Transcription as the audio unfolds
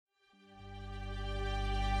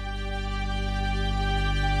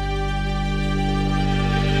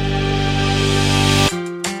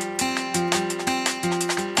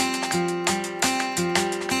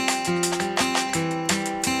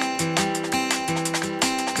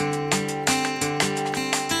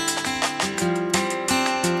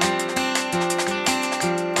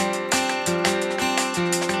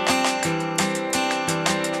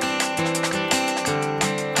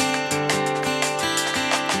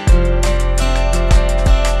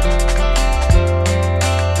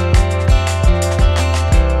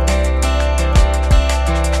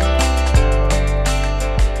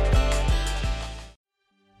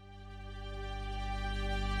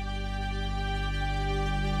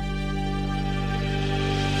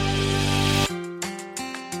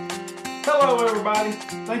Hello, everybody.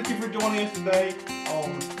 Thank you for joining us today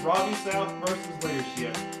on Robbie South versus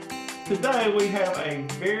Leadership. Today, we have a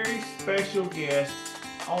very special guest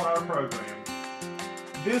on our program.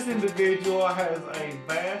 This individual has a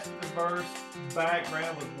vast, diverse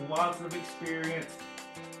background with lots of experience.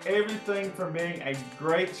 Everything from being a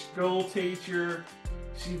great school teacher,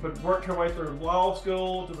 she's worked her way through law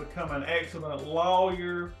school to become an excellent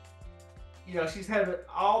lawyer. She's had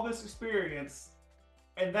all this experience,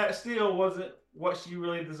 and that still wasn't what she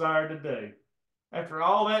really desired to do. After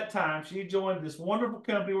all that time, she joined this wonderful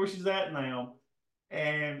company where she's at now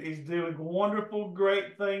and is doing wonderful,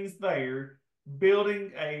 great things there,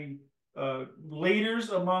 building leaders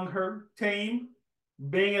among her team,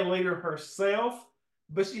 being a leader herself,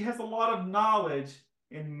 but she has a lot of knowledge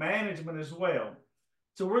in management as well.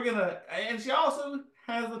 So and she also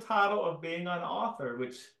has the title of being an author,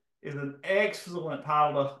 which is an excellent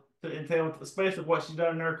title to entail, especially what she's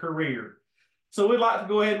done in her career. So we'd like to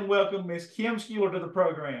go ahead and welcome Miss Kim Schuler to the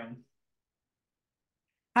program.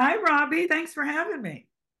 Hi, Robbie. Thanks for having me.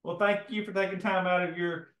 Well, thank you for taking time out of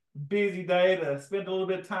your busy day to spend a little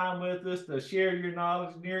bit of time with us to share your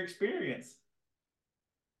knowledge and your experience.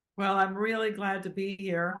 Well, I'm really glad to be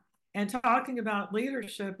here. And talking about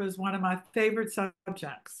leadership is one of my favorite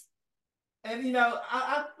subjects. And,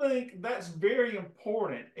 I think that's very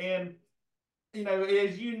important. And,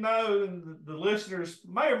 as you know, and the listeners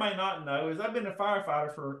may or may not know, is I've been a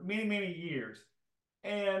firefighter for many, many years.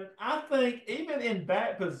 And I think even in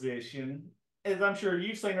that position, as I'm sure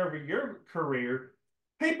you've seen over your career,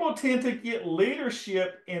 people tend to get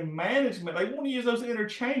leadership and management. They want to use those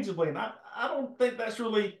interchangeably. And I don't think that's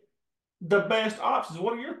really the best options.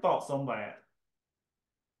 What are your thoughts on that?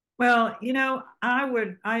 Well,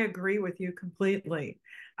 I agree with you completely.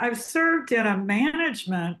 I've served in a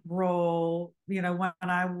management role, when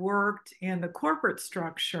I worked in the corporate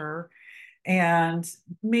structure, and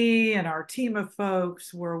me and our team of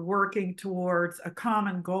folks were working towards a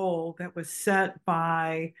common goal that was set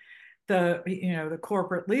by the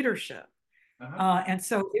corporate leadership. Uh-huh. And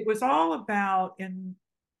so it was all about in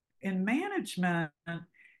management,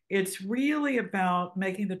 it's really about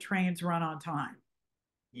making the trains run on time.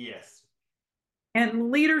 Yes, And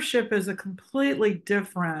leadership is a completely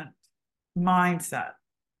different mindset.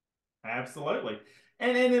 absolutely.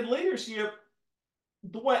 And in leadership,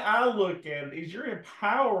 the way I look at it is you're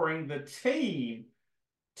empowering the team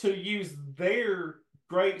to use their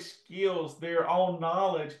great skills, their own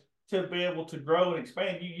knowledge to be able to grow and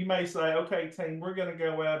expand. You may say, okay, team, we're going to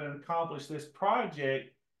go out and accomplish this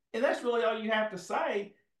project. And that's really all you have to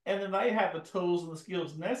say. And then they have the tools and the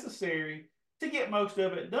skills necessary to get most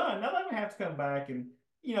of it done. Now, they may have to come back and,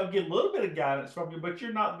 get a little bit of guidance from you, but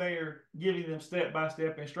you're not there giving them step by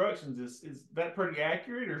step instructions. Is that pretty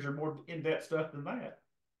accurate, or is there more in depth stuff than that?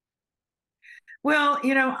 Well,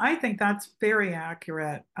 I think that's very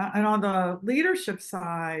accurate. And on the leadership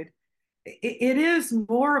side, it is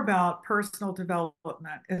more about personal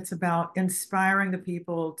development. It's about inspiring the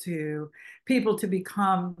people to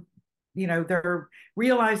become, their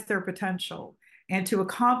realize their potential and to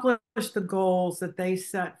accomplish the goals that they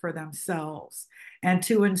set for themselves, and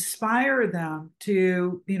to inspire them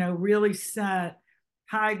to, really set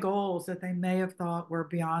high goals that they may have thought were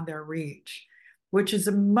beyond their reach, which is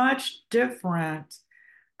a much different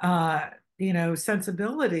uh,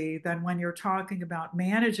 sensibility than when you're talking about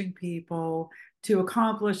managing people to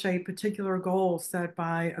accomplish a particular goal set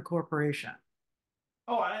by a corporation.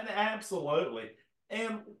 Oh, and absolutely.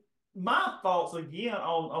 And my thoughts again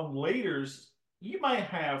on leaders, you may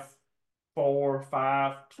have 4,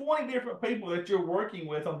 5, 20 different people that you're working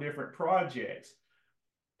with on different projects.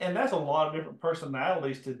 And that's a lot of different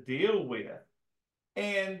personalities to deal with.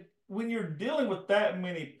 And when you're dealing with that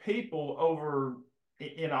many people over,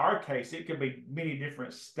 in our case, it could be many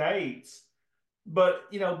different states. But,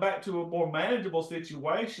 back to a more manageable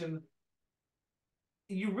situation,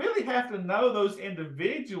 you really have to know those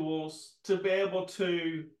individuals to be able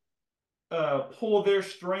to pull their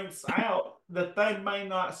strengths out that they may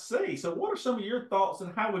not see. So, what are some of your thoughts,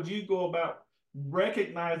 and how would you go about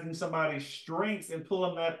recognizing somebody's strengths and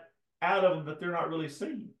pulling that out of them that they're not really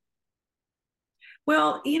seeing?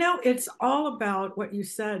 Well, it's all about what you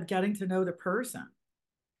said, getting to know the person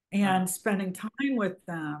Uh, and spending time with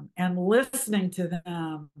them and listening to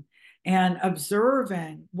them and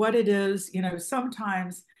observing what it is.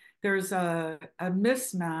 Sometimes there's a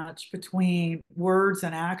mismatch between words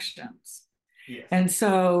and actions. yes. And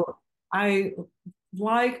so I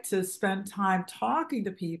like to spend time talking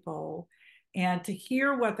to people and to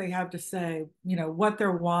hear what they have to say, what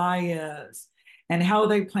their why is and how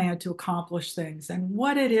they plan to accomplish things and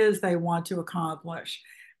what it is they want to accomplish.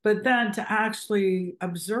 but then to actually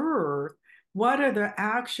observe what are the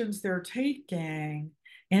actions they're taking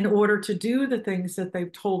in order to do the things that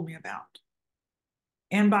they've told me about.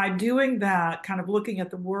 And by doing that, kind of looking at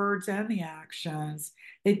the words and the actions,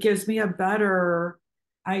 it gives me a better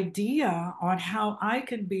idea on how I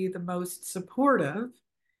can be the most supportive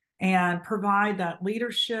and provide that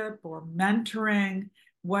leadership or mentoring,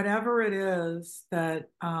 whatever it is that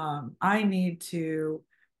I need to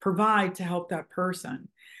provide to help that person.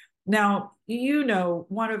 Now,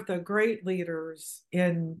 one of the great leaders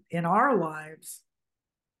in our lives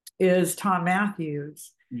is Tom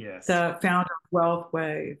Matthews, Yes. the founder of Wealth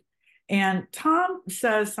Wave. And Tom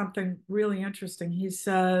says something really interesting. He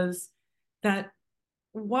says that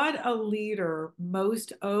what a leader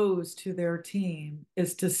most owes to their team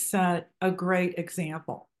is to set a great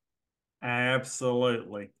example.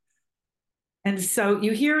 Absolutely. And so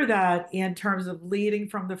you hear that in terms of leading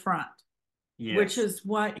from the front, which Yes. is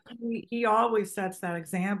what he always sets that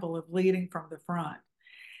example of leading from the front.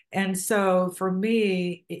 And so for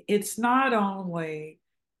me, it's not only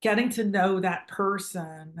getting to know that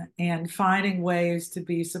person and finding ways to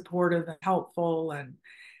be supportive and helpful and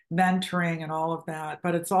mentoring and all of that,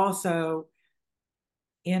 but it's also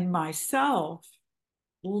in myself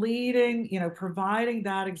leading, providing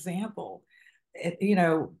that example,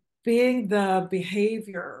 being the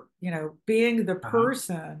behavior, being the Uh-huh.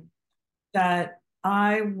 person that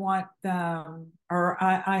I want them, or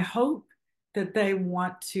I hope that they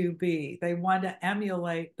want to be. They want to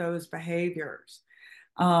emulate those behaviors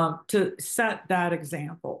to set that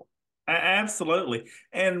example. Absolutely.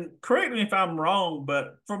 And correct me if I'm wrong,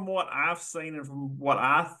 but from what I've seen and from what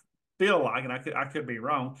I feel like, and I could be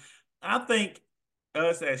wrong, I think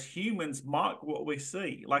us as humans mock what we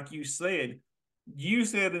see. Like you said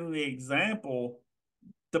in the example,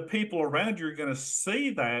 the people around you are going to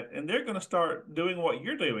see that and they're going to start doing what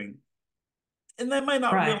you're doing. And they may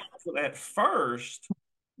not Right. realize it at first,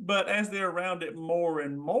 but as they're around it more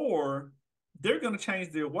and more, they're going to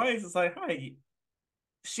change their ways and say, hey,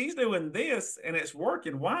 she's doing this and it's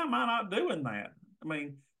working. Why am I not doing that? I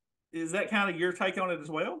mean, is that kind of your take on it as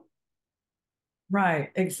well?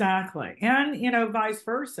 Right, exactly. And, vice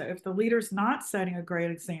versa. If the leader's not setting a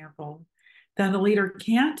great example, then the leader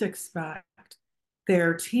can't expect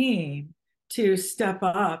their team to step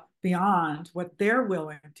up beyond what they're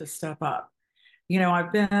willing to step up.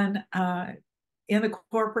 I've been in the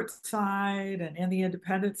corporate side and in the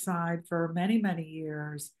independent side for many, many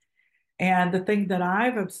years. And the thing that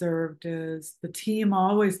I've observed is the team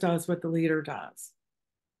always does what the leader does.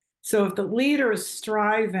 So if the leader is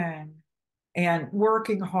striving and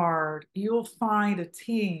working hard, you'll find a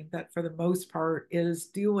team that, for the most part,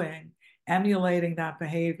 is emulating that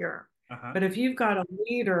behavior. Uh-huh. But if you've got a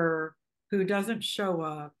leader who doesn't show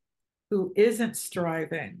up, who isn't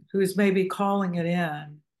striving, who's maybe calling it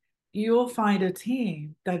in, you'll find a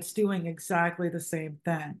team that's doing exactly the same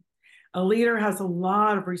thing. A leader has a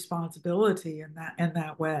lot of responsibility in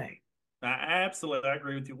that way. I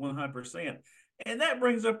agree with you 100%. And that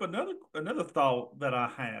brings up another thought that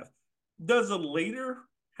I have. Does a leader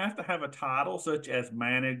have to have a title such as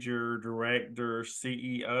manager, director,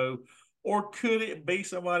 CEO, or could it be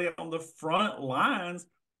somebody on the front lines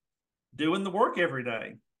doing the work every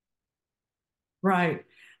day? Right.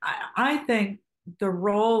 I think the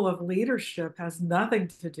role of leadership has nothing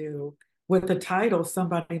to do with the title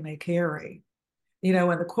somebody may carry. In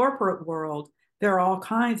the corporate world, there are all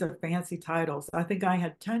kinds of fancy titles. I think I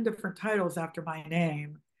had 10 different titles after my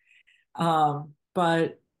name.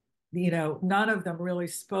 But, none of them really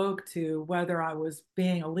spoke to whether I was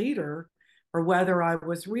being a leader or whether I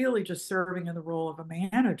was really just serving in the role of a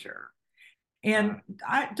manager. And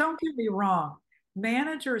don't get me wrong,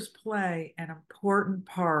 managers play an important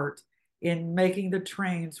part in making the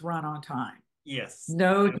trains run on time. Yes.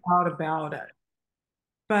 No doubt about it.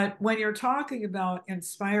 But when you're talking about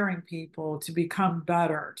inspiring people to become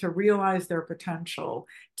better, to realize their potential,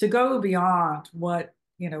 to go beyond what,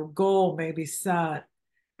 goal may be set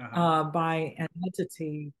Uh-huh. by an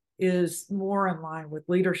entity is more in line with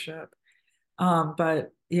leadership.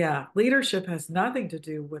 But yeah, leadership has nothing to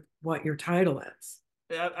do with what your title is.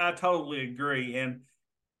 I totally agree. And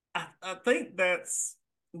I think that's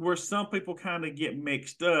where some people kind of get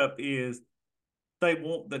mixed up is they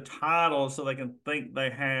want the title so they can think they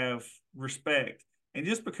have respect. And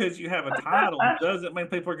just because you have a title doesn't mean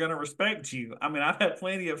people are going to respect you. I mean, I've had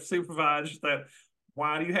plenty of supervisors that,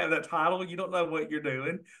 why do you have that title? You don't know what you're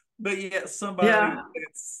doing. But yet somebody Yeah,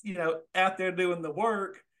 that's, out there doing the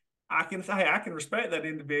work, I can say, hey, I can respect that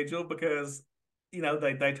individual because,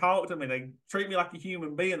 they talk to me, they treat me like a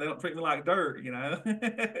human being, they don't treat me like dirt.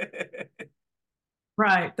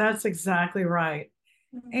 Right. That's exactly right.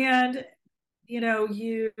 And,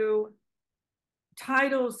 you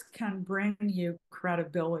titles can bring you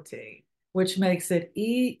credibility, which makes it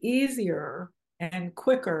easier and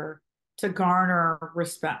quicker to garner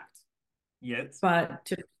respect. Yes, But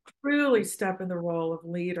to truly step in the role of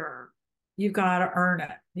leader, you've got to earn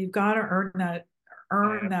it. You've got to earn that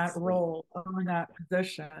absolutely. role, earn that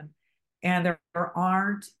position. And there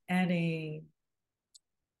aren't any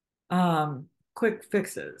quick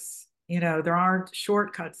fixes. There aren't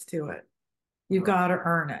shortcuts to it. You've got Right. to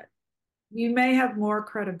earn it. You may have more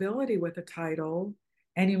credibility with a title,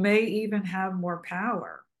 and you may even have more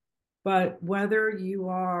power. But whether you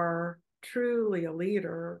are truly a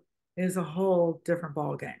leader is a whole different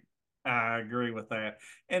ballgame. I agree with that.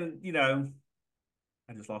 And,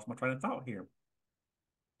 I just lost my train of thought here.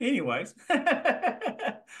 Anyways,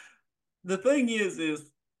 the thing is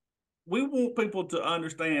we want people to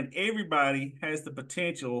understand everybody has the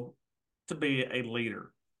potential to be a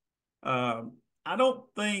leader. I don't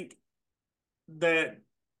think that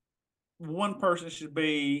one person should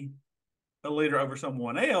be a leader over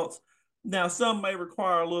someone else. Now, some may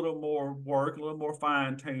require a little more work, a little more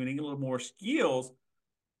fine tuning, a little more skills.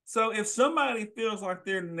 So, if somebody feels like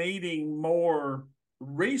they're needing more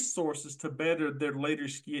resources to better their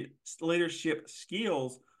leadership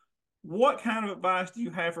skills, what kind of advice do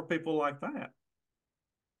you have for people like that?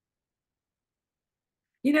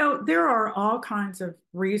 There are all kinds of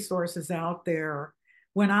resources out there.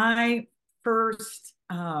 When I first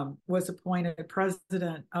was appointed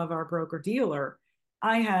president of our broker dealer,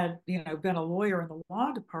 I had, been a lawyer in the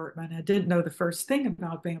law department. I didn't know the first thing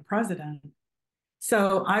about being a president.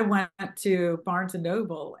 So I went to Barnes and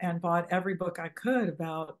Noble and bought every book I could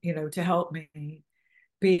about, to help me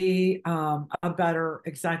be a better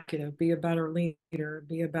executive, be a better leader,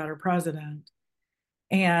 be a better president.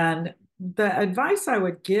 And the advice I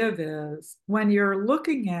would give is when you're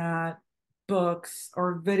looking at books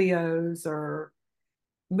or videos or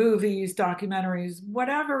movies, documentaries,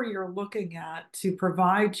 whatever you're looking at to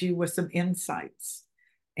provide you with some insights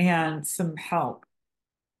and some help.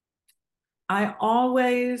 I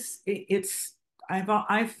always, it's,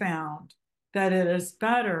 I've found that it is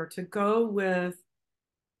better to go with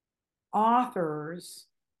authors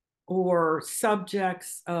or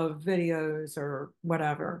subjects of videos or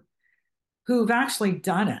whatever who've actually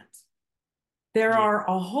done it. There Yeah, are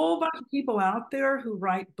a whole bunch of people out there who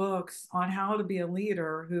write books on how to be a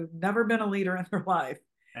leader who've never been a leader in their life.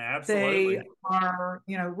 They absolutely. are,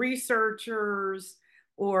 researchers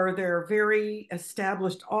or they're very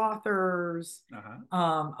established authors.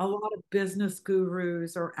 Uh-huh. A lot of business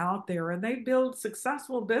gurus are out there and they build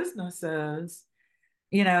successful businesses,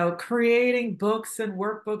 creating books and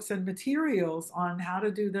workbooks and materials on how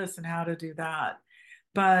to do this and how to do that.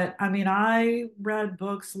 But I mean, I read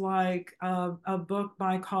books like a book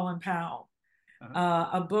by Colin Powell, Uh-huh.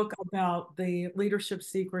 a book about the leadership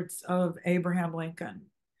secrets of Abraham Lincoln.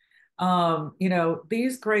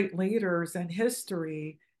 These great leaders in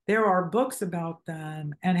history, there are books about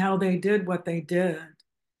them and how they did what they did.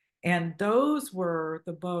 And those were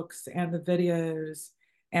the books and the videos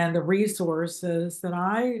and the resources that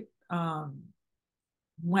I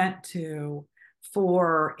went to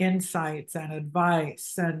for insights and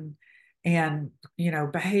advice and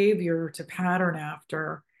behavior to pattern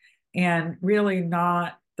after, and really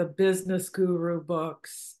not the business guru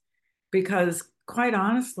books, because quite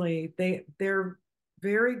honestly they're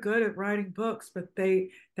very good at writing books, but they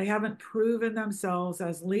haven't proven themselves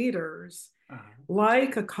as leaders Uh-huh.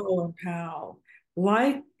 like a Colin Powell,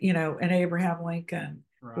 like an Abraham Lincoln,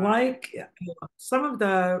 Right. like some of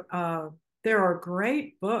the there are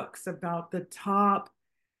great books about the top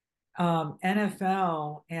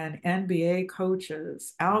NFL and NBA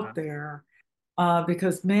coaches Uh-huh. out there,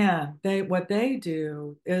 because man, they what they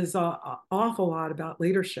do is an awful lot about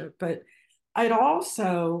leadership. But I'd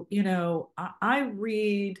also, I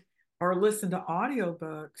read or listen to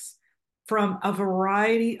audiobooks from a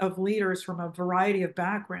variety of leaders from a variety of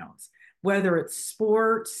backgrounds, whether it's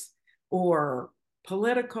sports or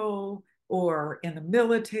political or in the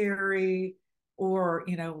military, or,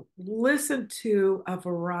 listen to a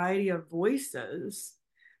variety of voices,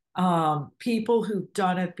 people who've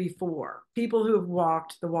done it before, people who have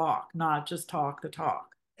walked the walk, not just talk the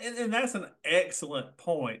talk. And that's an excellent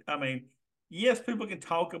point. I mean, yes, people can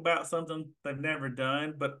talk about something they've never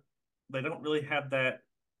done, but they don't really have that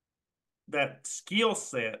skill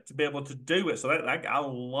set to be able to do it. So I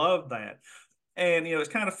love that. And it's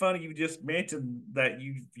kind of funny you just mentioned that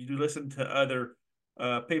you listen to other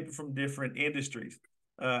people from different industries.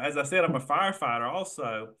 As I said, I'm a firefighter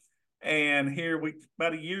also, And here we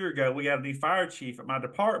about a year ago, we got a new fire chief at my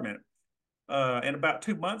department. And about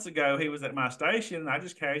 2 months ago, he was at my station, and I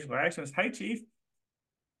just casually asked him, "Hey, chief,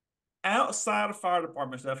 outside of fire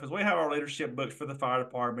department stuff, because we have our leadership books for the fire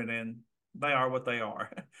department, and they are what they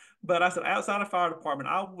are." But I said, outside of fire department,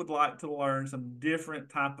 I would like to learn some different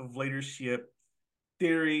type of leadership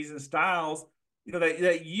theories and styles,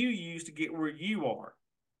 that you use to get where you are.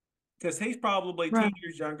 Because he's probably Right. 10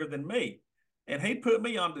 years younger than me. And he put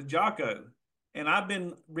me on the Jocko. And I've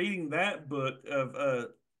been reading that book of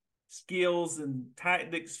skills and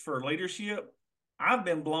tactics for leadership. I've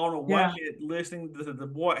been blown away Yeah. at listening to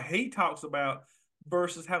what he talks about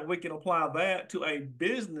versus how we can apply that to a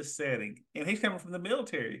business setting. And he's coming from the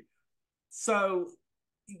military. So,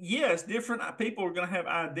 yes, different people are going to have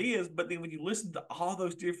ideas, but then when you listen to all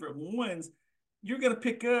those different ones, you're going to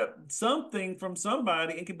pick up something from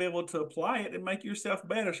somebody and can be able to apply it and make yourself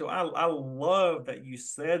better. So I love that you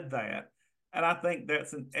said that. And I think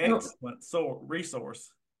that's an So excellent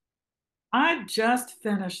resource. I just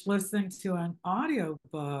finished listening to an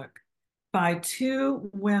audiobook by two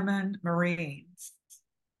women Marines.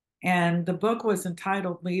 And the book was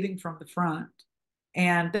entitled Leading from the Front.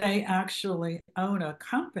 And they actually own a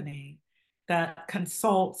company that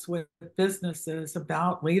consults with businesses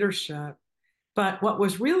about leadership. But what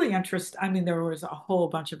was really interesting, I mean, there was a whole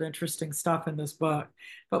bunch of interesting stuff in this book.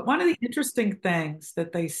 But one of the interesting things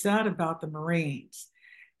that they said about the Marines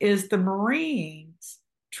is the Marines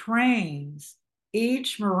trains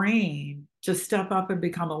each Marine to step up and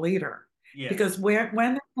become a leader. Yes. Because when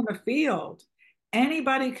they're in the field,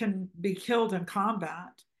 anybody can be killed in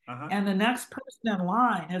combat. Uh-huh. And the next person in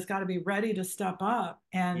line has got to be ready to step up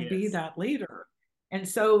and be Yes. that leader. And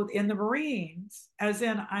so in the Marines, as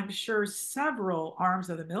in I'm sure several arms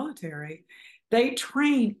of the military, they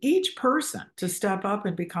train each person to step up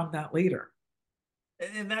and become that leader.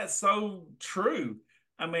 And that's so true.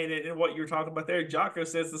 I mean, and what you're talking about there, Jocko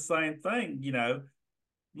says the same thing,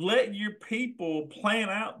 let your people plan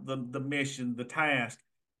out the mission, the task.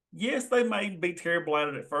 Yes, they may be terrible at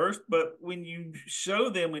it at first, but when you show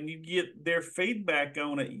them and you get their feedback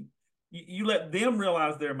on it, you let them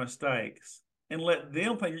realize their mistakes and let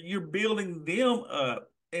them think you're building them up,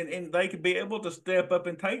 and they can be able to step up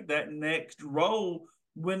and take that next role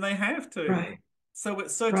when they have to. Right, So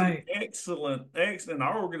it's such an right, excellent.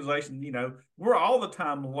 Our organization, we're all the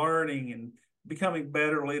time learning and becoming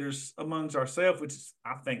better leaders amongst ourselves, which is,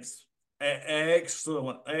 I think, an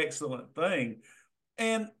excellent thing.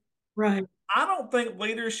 And right, I don't think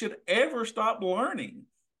leaders should ever stop learning.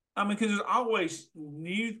 I mean, because there's always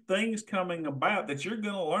new things coming about that you're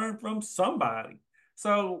going to learn from somebody.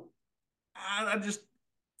 So I just,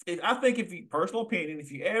 I think if you, personal opinion,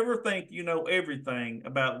 if you ever think you know everything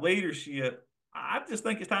about leadership, I just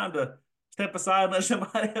think it's time to step aside and let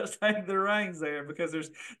somebody else take the reins there, because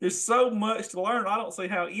there's so much to learn. I don't see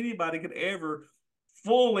how anybody could ever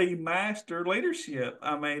fully master leadership.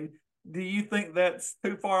 I mean, do you think that's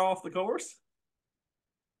too far off the course?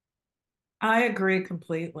 I agree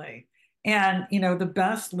completely. And, the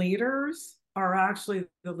best leaders are actually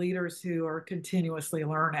the leaders who are continuously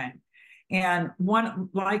learning. And one,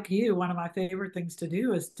 like you, one of my favorite things to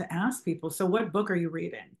do is to ask people, so what book are you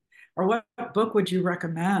reading? Or what book would you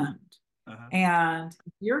recommend? Uh-huh. And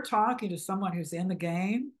if you're talking to someone who's in the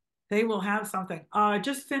game, they will have something. Oh, I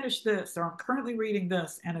just finished this, or I'm currently reading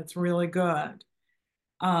this, and it's really good.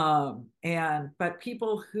 But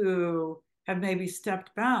people who have maybe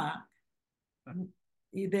stepped back,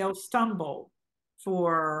 they'll stumble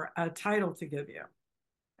for a title to give you.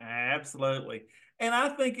 Absolutely. And I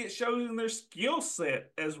think it shows in their skill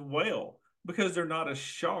set as well, because they're not as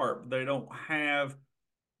sharp. They don't have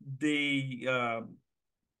the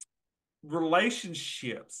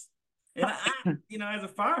relationships. And as a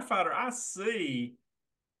firefighter, I see,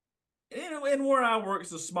 and where I work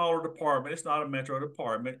is a smaller department. It's not a metro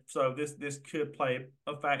department, so this could play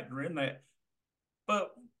a factor in that.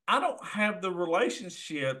 But I don't have the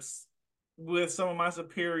relationships with some of my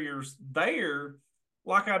superiors there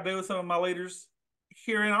like I do with some of my leaders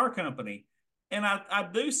here in our company. And I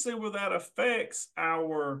do see where that affects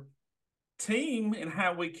our team and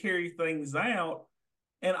how we carry things out,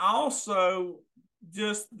 and also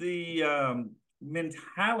just the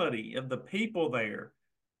mentality of the people there.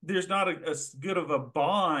 There's not as good of a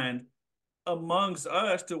bond amongst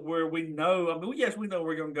us to where we know. I mean, yes, we know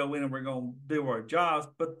we're going to go in and we're going to do our jobs,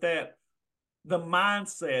 but that the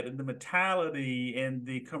mindset and the mentality and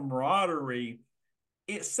the camaraderie,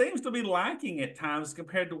 it seems to be lacking at times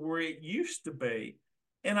compared to where it used to be.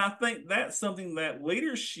 And I think that's something that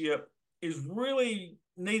leadership is really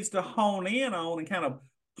needs to hone in on and kind of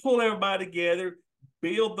pull everybody together,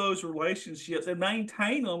 build those relationships and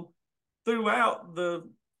maintain them throughout the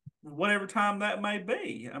whatever time that may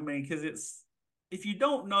be. I mean, because it's if you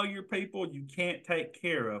don't know your people, you can't take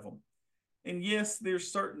care of them. And yes,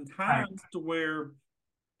 there's certain Right. times to where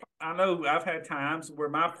I know I've had times where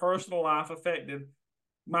my personal life affected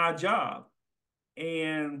my job.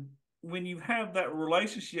 And when you have that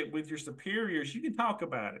relationship with your superiors, you can talk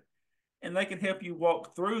about it and they can help you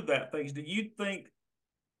walk through that things. Do you think,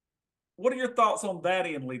 what are your thoughts on that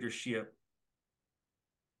in leadership?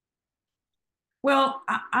 Well,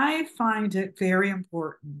 I find it very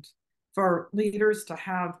important for leaders to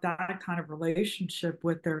have that kind of relationship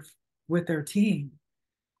with their team.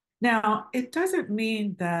 Now, it doesn't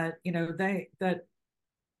mean that, that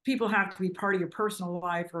people have to be part of your personal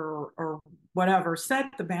life or whatever.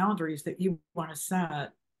 Set the boundaries that you want to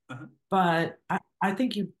set. Uh-huh. But I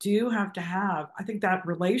think you do have to have, I think that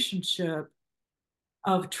relationship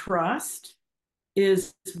of trust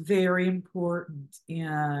is very important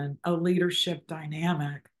in a leadership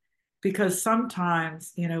dynamic because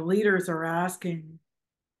sometimes, leaders are asking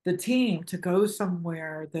the team to go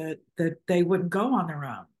somewhere that they wouldn't go on their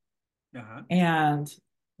own. Uh-huh. And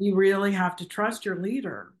you really have to trust your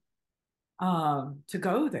leader to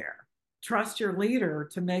go there. Trust your leader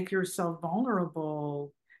to make yourself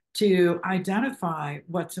vulnerable, to identify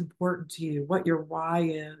what's important to you, what your why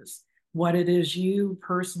is, what it is you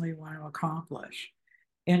personally want to accomplish.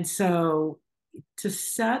 And so to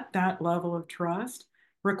set that level of trust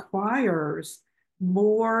requires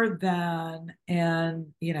more than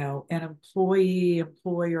an employee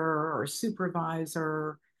employer or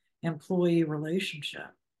supervisor employee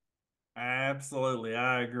relationship. Absolutely.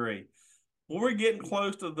 I agree. Well, we're getting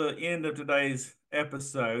close to the end of today's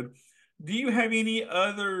episode. Do you have any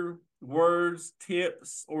other words,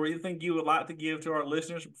 tips, or anything you would like to give to our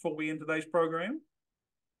listeners before we end today's program?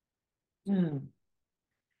 Hmm.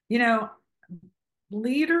 You know,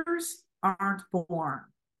 leaders aren't born.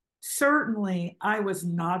 Certainly, I was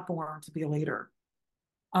not born to be a leader.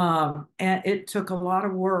 And it took a lot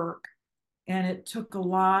of work and it took a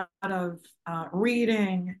lot of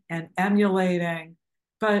reading and emulating.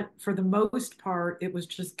 But for the most part, it was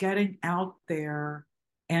just getting out there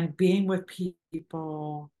and being with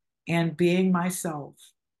people and being myself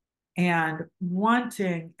and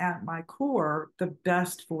wanting at my core the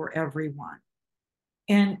best for everyone.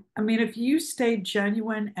 And I mean, if you stay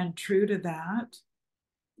genuine and true to that,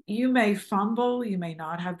 you may fumble, you may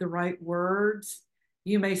not have the right words,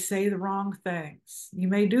 you may say the wrong things, you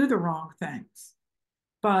may do the wrong things.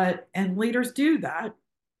 And leaders do that.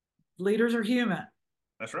 Leaders are human.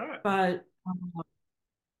 That's right. But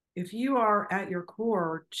if you are at your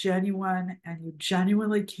core genuine and you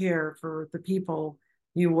genuinely care for the people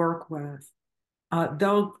you work with,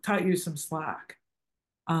 they'll cut you some slack.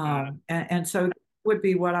 I, And so that would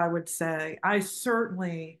be what I would say. I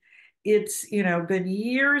certainly, it's, been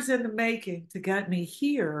years in the making to get me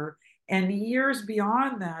here and years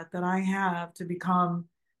beyond that I have to become,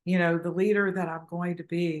 the leader that I'm going to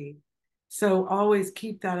be. So always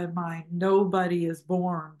keep that in mind. Nobody is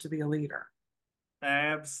born to be a leader.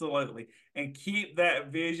 Absolutely. And keep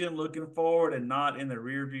that vision looking forward and not in the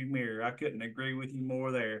rearview mirror. I couldn't agree with you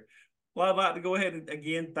more there. Well, I'd like to go ahead and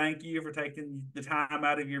again thank you for taking the time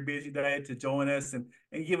out of your busy day to join us and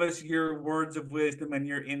give us your words of wisdom and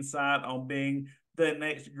your insight on being the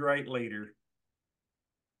next great leader.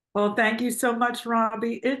 Well, thank you so much,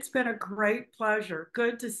 Robbie. It's been a great pleasure.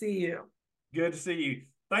 Good to see you. Good to see you.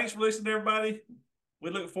 Thanks for listening, everybody. We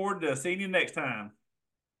look forward to seeing you next time.